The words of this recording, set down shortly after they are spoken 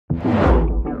Hey,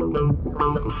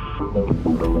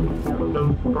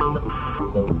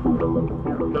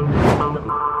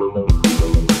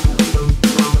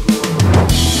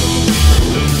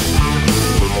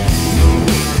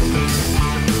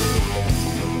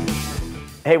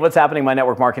 what's happening, my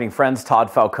network marketing friends?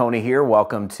 Todd Falcone here.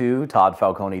 Welcome to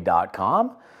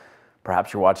toddfalcone.com.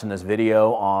 Perhaps you're watching this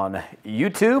video on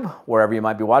YouTube, wherever you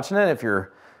might be watching it. If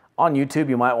you're on YouTube,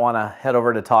 you might want to head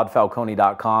over to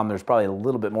toddfalcone.com. There's probably a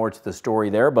little bit more to the story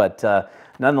there, but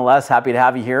nonetheless, happy to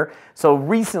have you here. So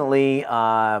recently,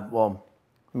 well,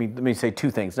 let me say two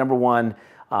things. Number one,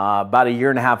 about a year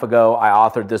and a half ago, I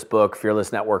authored this book, Fearless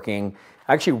Networking.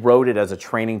 I actually wrote it as a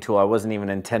training tool. I wasn't even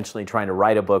intentionally trying to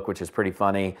write a book, which is pretty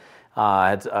funny. I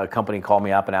had a company call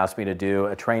me up and asked me to do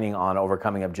a training on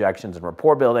overcoming objections and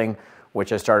rapport building,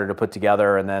 which I started to put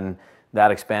together, and then that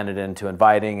expanded into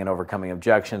inviting and overcoming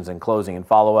objections and closing and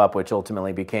follow-up, which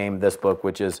ultimately became this book,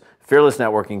 which is Fearless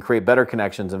Networking, Create Better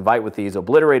Connections, Invite with Ease,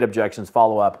 Obliterate Objections,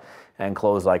 Follow Up, and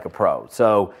Close Like a Pro.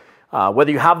 So whether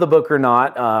you have the book or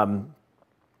not,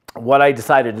 what I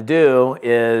decided to do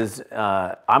is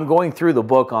I'm going through the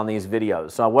book on these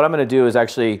videos. So what I'm going to do is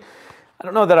actually, I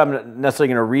don't know that I'm necessarily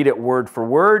going to read it word for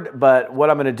word, but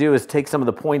what I'm going to do is take some of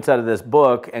the points out of this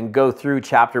book and go through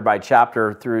chapter by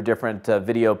chapter through different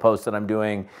video posts that I'm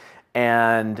doing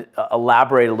and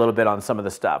elaborate a little bit on some of the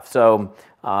stuff. So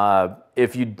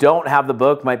if you don't have the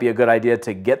book, might be a good idea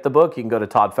to get the book. You can go to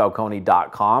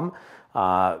toddfalcone.com.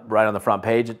 Right on the front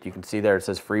page, you can see there it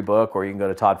says free book, or you can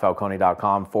go to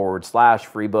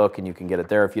toddfalcone.com/free book and you can get it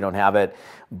there if you don't have it.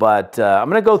 But I'm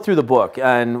going to go through the book,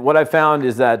 and what I found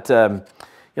is that this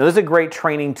is a great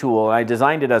training tool, and I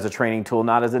designed it as a training tool,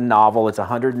 not as a novel. It's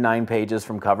 109 pages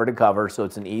from cover to cover, so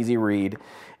it's an easy read.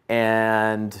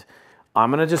 And I'm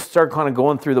going to just start kind of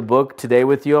going through the book today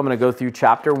with you. I'm going to go through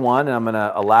chapter 1, and I'm going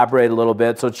to elaborate a little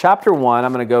bit. So chapter 1,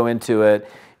 I'm going to go into it,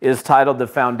 is titled The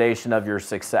Foundation of Your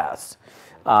Success.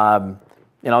 And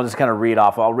I'll just kind of read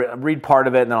off. I'll read part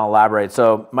of it and then I'll elaborate.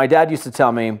 So my dad used to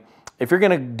tell me, if you're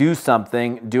going to do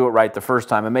something, do it right the first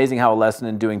time. Amazing how a lesson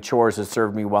in doing chores has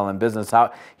served me well in business.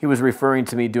 How he was referring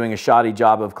to me doing a shoddy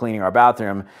job of cleaning our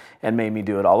bathroom and made me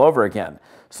do it all over again.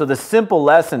 So the simple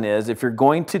lesson is, if you're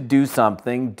going to do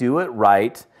something, do it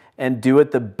right and do it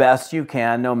the best you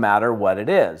can, no matter what it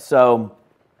is. So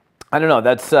I don't know,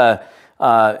 that's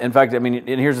in fact, I mean,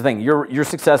 and here's the thing, your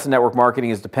success in network marketing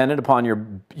is dependent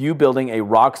upon you building a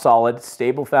rock solid,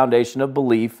 stable foundation of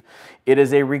belief. It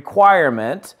is a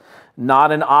requirement,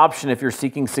 not an option if you're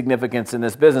seeking significance in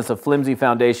this business. A flimsy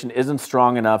foundation isn't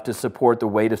strong enough to support the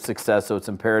weight of success, so it's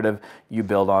imperative you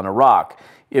build on a rock.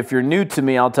 If you're new to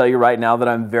me, I'll tell you right now that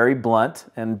I'm very blunt,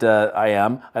 and I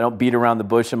am. I don't beat around the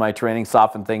bush in my training,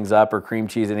 soften things up, or cream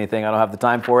cheese anything. I don't have the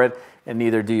time for it, and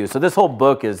neither do you. So this whole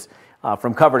book is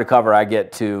from cover to cover, I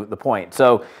get to the point.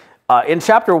 So in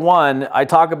chapter 1, I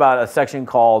talk about a section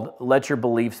called Let Your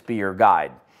Beliefs Be Your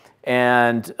Guide.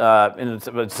 And in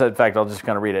fact, I'll just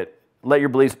kind of read it. Let your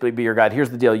beliefs be your guide. Here's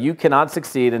the deal. You cannot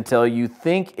succeed until you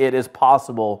think it is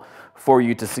possible for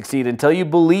you to succeed. Until you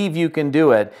believe you can do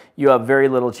it, you have very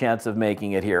little chance of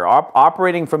making it here.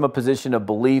 Operating from a position of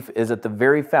belief is at the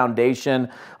very foundation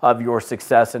of your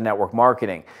success in network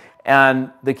marketing. And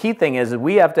the key thing is that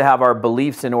we have to have our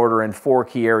beliefs in order in 4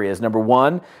 key areas. Number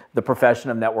 1, the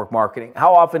profession of network marketing.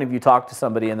 How often have you talked to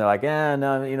somebody and they're like,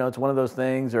 no, it's one of those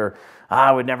things, or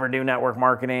I would never do network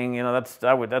marketing.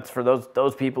 That's for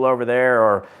those people over there,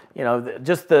 or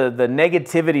just the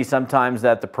negativity sometimes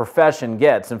that the profession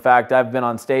gets. In fact, I've been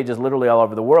on stages literally all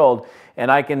over the world,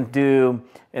 and I can do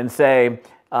and say,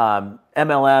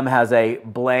 MLM has a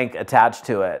blank attached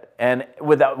to it, and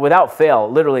without fail,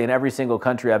 literally in every single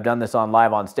country I've done this on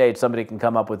live on stage, somebody can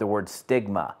come up with the word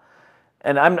stigma.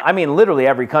 And I mean literally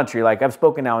every country. Like, I've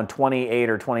spoken now in 28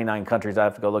 or 29 countries. I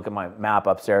have to go look at my map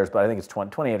upstairs, but I think it's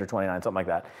 28 or 29, something like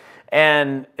that.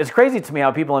 And it's crazy to me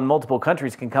how people in multiple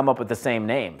countries can come up with the same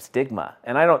name, stigma.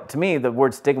 And to me, the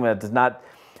word stigma does not,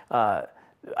 I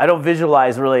don't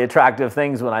visualize really attractive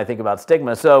things when I think about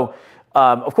stigma. So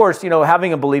of course,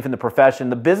 having a belief in the profession,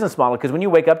 the business model, because when you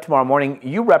wake up tomorrow morning,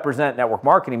 you represent network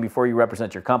marketing before you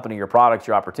represent your company, your products,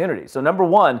 your opportunities. So number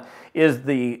 1 is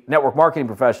the network marketing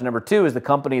profession. Number 2 is the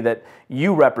company that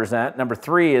you represent. Number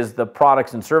 3 is the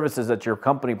products and services that your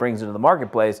company brings into the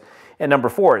marketplace. And number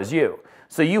 4 is you.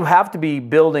 So you have to be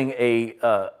building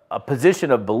a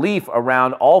position of belief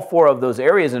around all 4 of those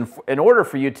areas in order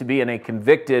for you to be in a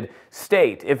convicted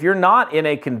state. If you're not in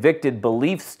a convicted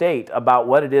belief state about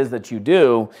what it is that you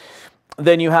do,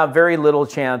 then you have very little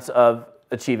chance of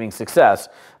achieving success.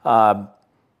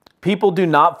 People do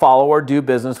not follow or do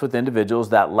business with individuals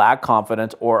that lack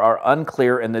confidence or are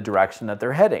unclear in the direction that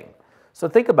they're heading. So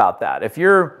think about that. If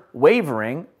you're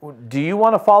wavering, do you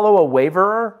want to follow a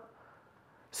waverer?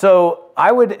 So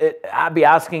I would be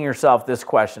asking yourself this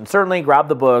question. Certainly grab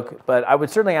the book, but I would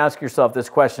certainly ask yourself this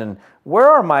question. Where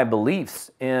are my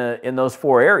beliefs in those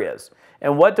 4 areas?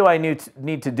 And what do I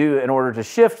need to do in order to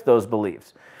shift those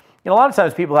beliefs? You know, a lot of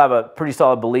times people have a pretty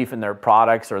solid belief in their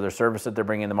products or their service that they're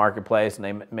bringing in the marketplace, and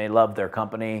they may love their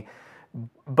company.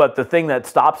 But the thing that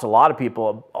stops a lot of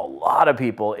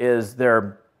people is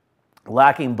they're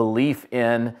lacking belief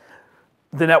in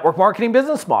the network marketing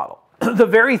business model, the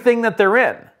very thing that they're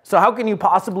in. So how can you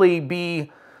possibly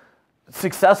be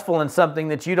successful in something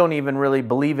that you don't even really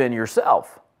believe in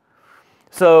yourself?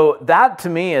 So that to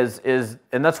me is,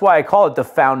 and that's why I call it the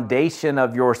foundation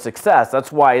of your success. That's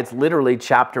why it's literally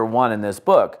chapter 1 in this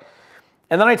book.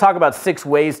 And then I talk about 6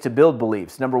 ways to build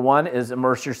beliefs. Number 1 is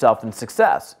immerse yourself in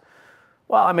success.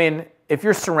 Well, I mean, if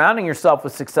you're surrounding yourself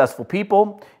with successful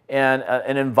people and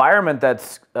an environment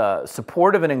that's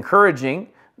supportive and encouraging,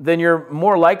 then you're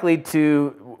more likely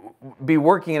to be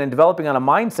working and developing on a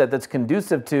mindset that's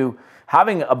conducive to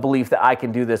having a belief that I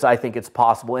can do this, I think it's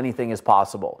possible, anything is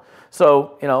possible.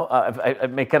 So, you know, I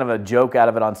make kind of a joke out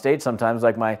of it on stage sometimes,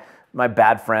 like my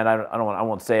bad friend, I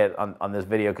won't say it on this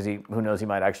video because who knows, he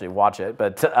might actually watch it,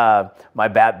 but my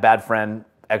bad friend,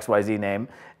 XYZ name,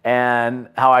 and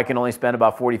how I can only spend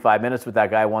about 45 minutes with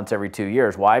that guy once every 2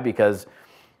 years. Why? Because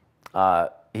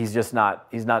he's not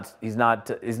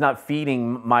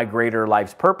feeding my greater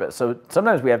life's purpose. So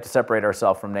sometimes we have to separate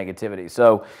ourselves from negativity.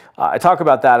 So I talk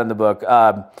about that in the book.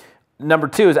 Number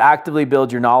 2 is actively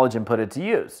build your knowledge and put it to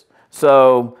use.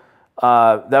 So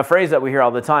that phrase that we hear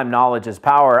all the time, knowledge is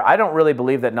power. I don't really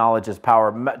believe that knowledge is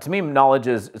power. To me, knowledge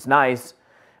it's nice.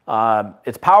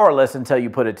 It's powerless until you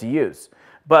put it to use.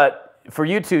 But for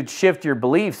you to shift your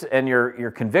beliefs and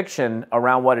your conviction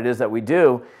around what it is that we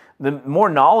do, the more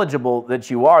knowledgeable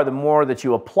that you are, the more that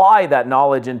you apply that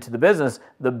knowledge into the business,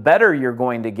 the better you're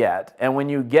going to get. And when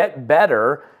you get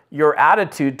better, your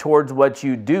attitude towards what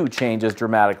you do changes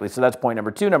dramatically. So that's point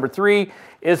number 2. Number 3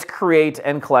 is create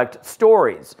and collect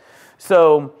stories.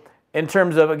 So in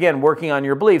terms of, again, working on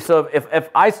your beliefs. So if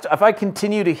I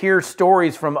continue to hear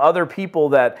stories from other people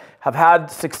that have had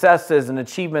successes and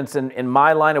achievements in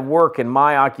my line of work, in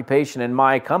my occupation, in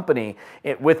my company,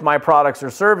 with my products or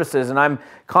services, and I'm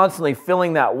constantly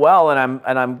filling that well, and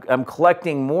I'm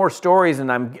collecting more stories, and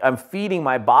I'm feeding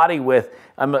my body with,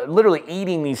 I'm literally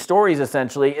eating these stories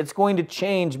essentially, it's going to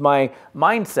change my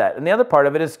mindset. And the other part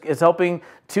of it is helping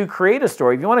to create a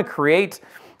story. If you want to create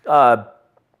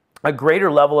a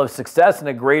greater level of success and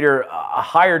a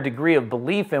higher degree of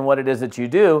belief in what it is that you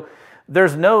do,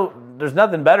 there's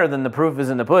nothing better than the proof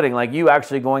is in the pudding, like you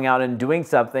actually going out and doing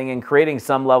something and creating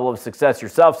some level of success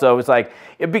yourself. So it's like,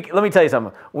 let me tell you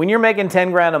something. When you're making 10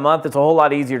 grand a month, it's a whole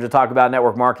lot easier to talk about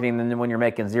network marketing than when you're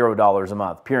making $0 a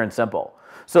month, pure and simple.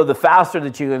 So the faster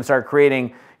that you can start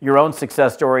creating your own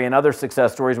success story and other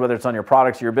success stories, whether it's on your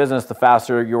products or your business, the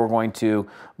faster you're going to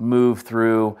move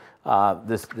through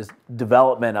this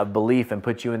development of belief and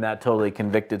put you in that totally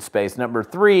convicted space. Number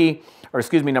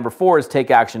 4 is take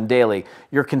action daily.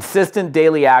 Your consistent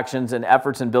daily actions and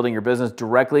efforts in building your business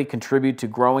directly contribute to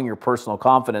growing your personal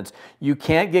confidence. You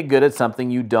can't get good at something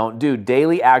you don't do.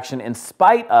 Daily action, in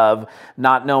spite of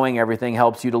not knowing everything,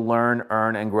 helps you to learn,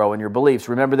 earn, and grow in your beliefs.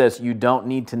 Remember this, you don't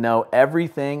need to know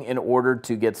everything in order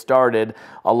to get started.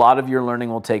 A lot of your learning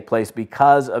will take place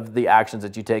because of the actions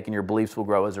that you take, and your beliefs will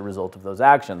grow as a result of those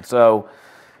actions. So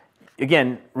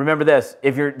again, remember this,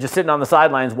 if you're just sitting on the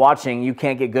sidelines watching, you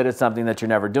can't get good at something that you're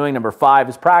never doing. Number 5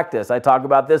 is practice. I talk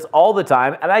about this all the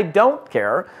time, and I don't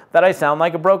care that I sound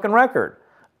like a broken record.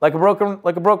 Like a broken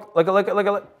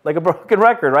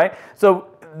record, right? So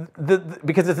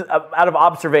because it's out of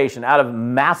observation, out of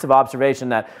massive observation,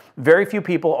 that very few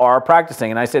people are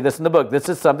practicing. And I say this in the book, this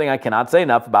is something I cannot say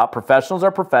enough about. Professionals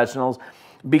are professionals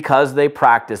because they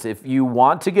practice. If you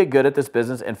want to get good at this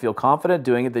business and feel confident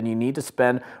doing it, then you need to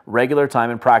spend regular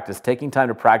time in practice, taking time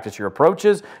to practice your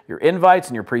approaches, your invites,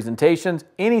 and your presentations.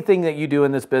 Anything that you do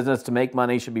in this business to make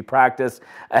money should be practiced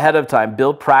ahead of time.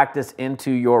 Build practice into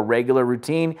your regular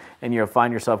routine, and you'll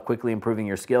find yourself quickly improving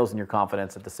your skills and your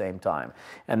confidence at the same time.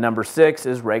 And number 6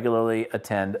 is regularly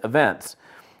attend events.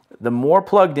 The more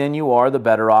plugged in you are, the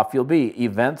better off you'll be.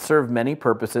 Events serve many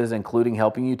purposes, including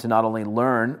helping you to not only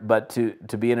learn, but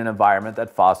to be in an environment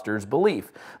that fosters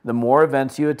belief. The more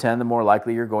events you attend, the more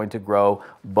likely you're going to grow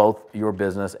both your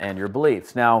business and your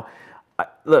beliefs. Now,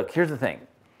 look, here's the thing.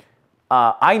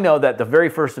 I know that the very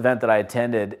first event that I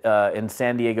attended in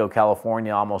San Diego,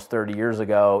 California, almost 30 years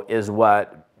ago, is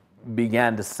what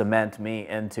began to cement me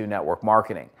into network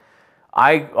marketing.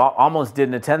 I almost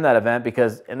didn't attend that event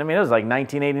because, and I mean, it was like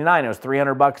 1989. It was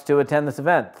 $300 to attend this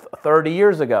event 30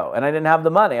 years ago. And I didn't have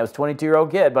the money. I was a 22-year-old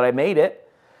kid, but I made it.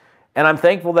 And I'm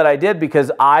thankful that I did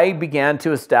because I began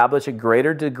to establish a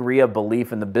greater degree of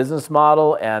belief in the business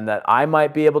model and that I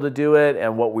might be able to do it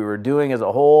and what we were doing as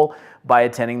a whole by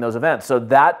attending those events. So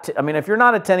that, I mean, if you're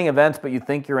not attending events but you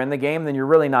think you're in the game, then you're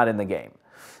really not in the game.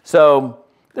 So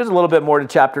there's a little bit more to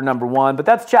chapter number 1, but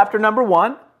that's chapter number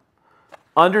 1.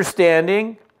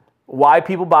 Understanding why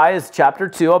people buy is chapter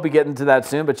 2. I'll be getting to that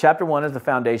soon, but chapter 1 is the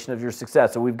foundation of your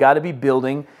success. So we've got to be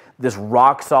building this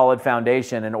rock solid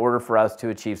foundation in order for us to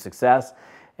achieve success.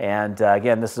 And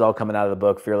again, this is all coming out of the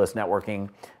book, Fearless Networking.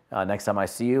 Next time I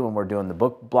see you when we're doing the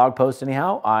book blog post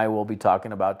anyhow, I will be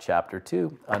talking about chapter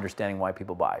 2, understanding why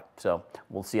people buy. So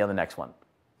we'll see you on the next one.